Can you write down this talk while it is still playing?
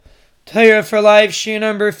Torah for Life, Shir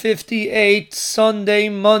number 58, Sunday,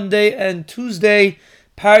 Monday, and Tuesday,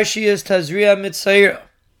 Parshias Tazria Mitzayra.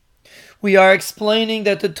 We are explaining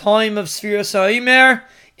that the time of Sfiras HaOmer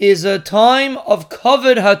is a time of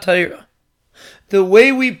Kavod HaTorah. The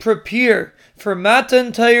way we prepare for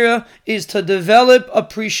Matan Torah is to develop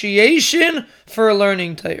appreciation for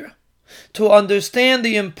learning Torah, to understand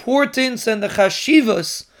the importance and the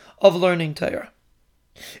chashivas of learning Torah.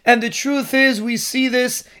 And the truth is, we see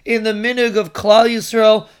this in the minhag of Klal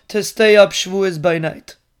Yisrael to stay up Shavuos by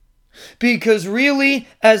night. Because really,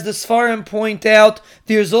 as the Sfarim point out,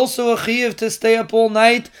 there's also a chiyuv to stay up all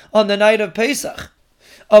night on the night of Pesach.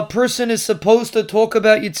 A person is supposed to talk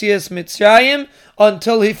about Yetzias Mitzrayim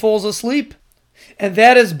until he falls asleep. And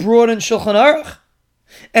that is brought in Shulchan Aruch.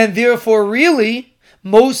 And therefore, really,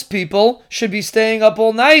 most people should be staying up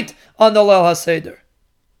all night on the Leil HaSeder.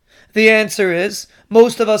 The answer is,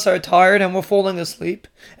 most of us are tired and we're falling asleep,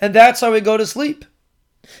 and that's how we go to sleep.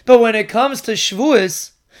 But when it comes to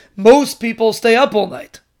Shavuos, most people stay up all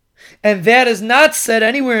night. And that is not said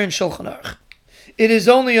anywhere in Shulchan Aruch. It is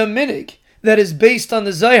only a minhag that is based on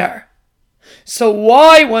the Zohar. So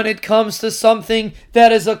why, when it comes to something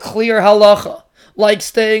that is a clear halacha, like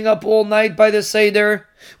staying up all night by the Seder,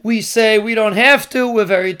 we say we don't have to, we're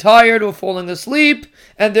very tired, we're falling asleep,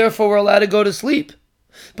 and therefore we're allowed to go to sleep?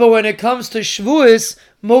 But when it comes to Shavuos,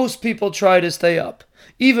 most people try to stay up,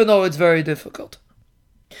 even though it's very difficult.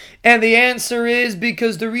 And the answer is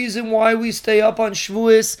because the reason why we stay up on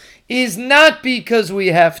Shavuos is not because we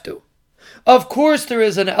have to. Of course, there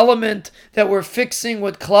is an element that we're fixing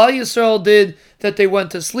what Klal Yisrael did, that they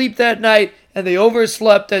went to sleep that night and they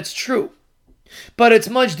overslept. That's true. But it's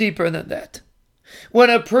much deeper than that. When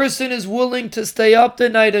a person is willing to stay up the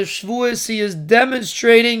night of Shavuos, he is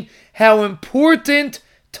demonstrating how important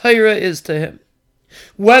Torah is to him.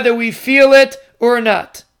 Whether we feel it or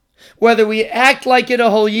not. Whether we act like it a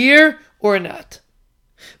whole year or not.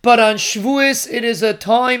 But on Shavuos, it is a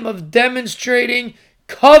time of demonstrating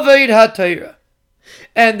Kavod HaTorah.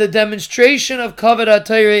 And the demonstration of Kavod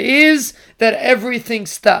HaTorah is that everything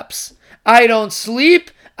stops. I don't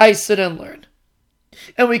sleep, I sit and learn.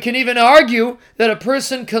 And we can even argue that a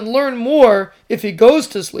person can learn more if he goes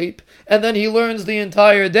to sleep and then he learns the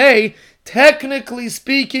entire day. Technically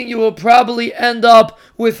speaking, you will probably end up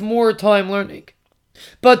with more time learning.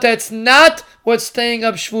 But that's not what staying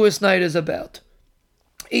up Shavuos night is about.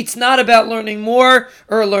 It's not about learning more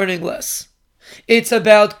or learning less. It's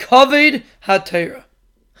about Kavod HaTorah.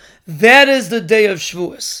 That is the day of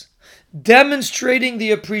Shavuos, demonstrating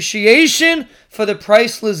the appreciation for the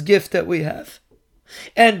priceless gift that we have.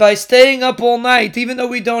 And by staying up all night, even though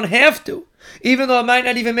we don't have to, even though it might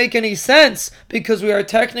not even make any sense, because we are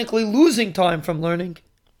technically losing time from learning.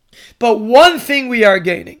 But one thing we are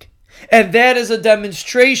gaining, and that is a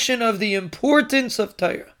demonstration of the importance of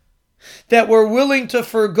Torah, that we're willing to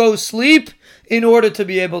forgo sleep in order to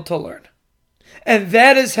be able to learn. And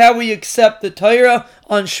that is how we accept the Torah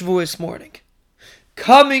on Shavuos morning.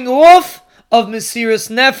 Coming off of Mesiras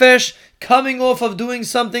Nefesh, coming off of doing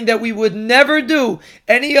something that we would never do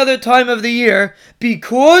any other time of the year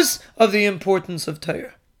because of the importance of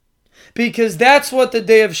Torah. Because that's what the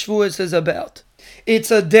day of Shavuos is about.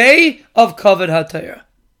 It's a day of Kavod HaTorah.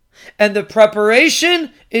 And the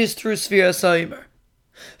preparation is through Sfiras HaOmer.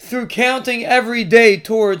 Through counting every day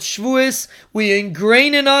towards Shavuos, we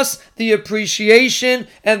ingrain in us the appreciation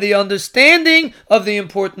and the understanding of the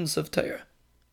importance of Torah.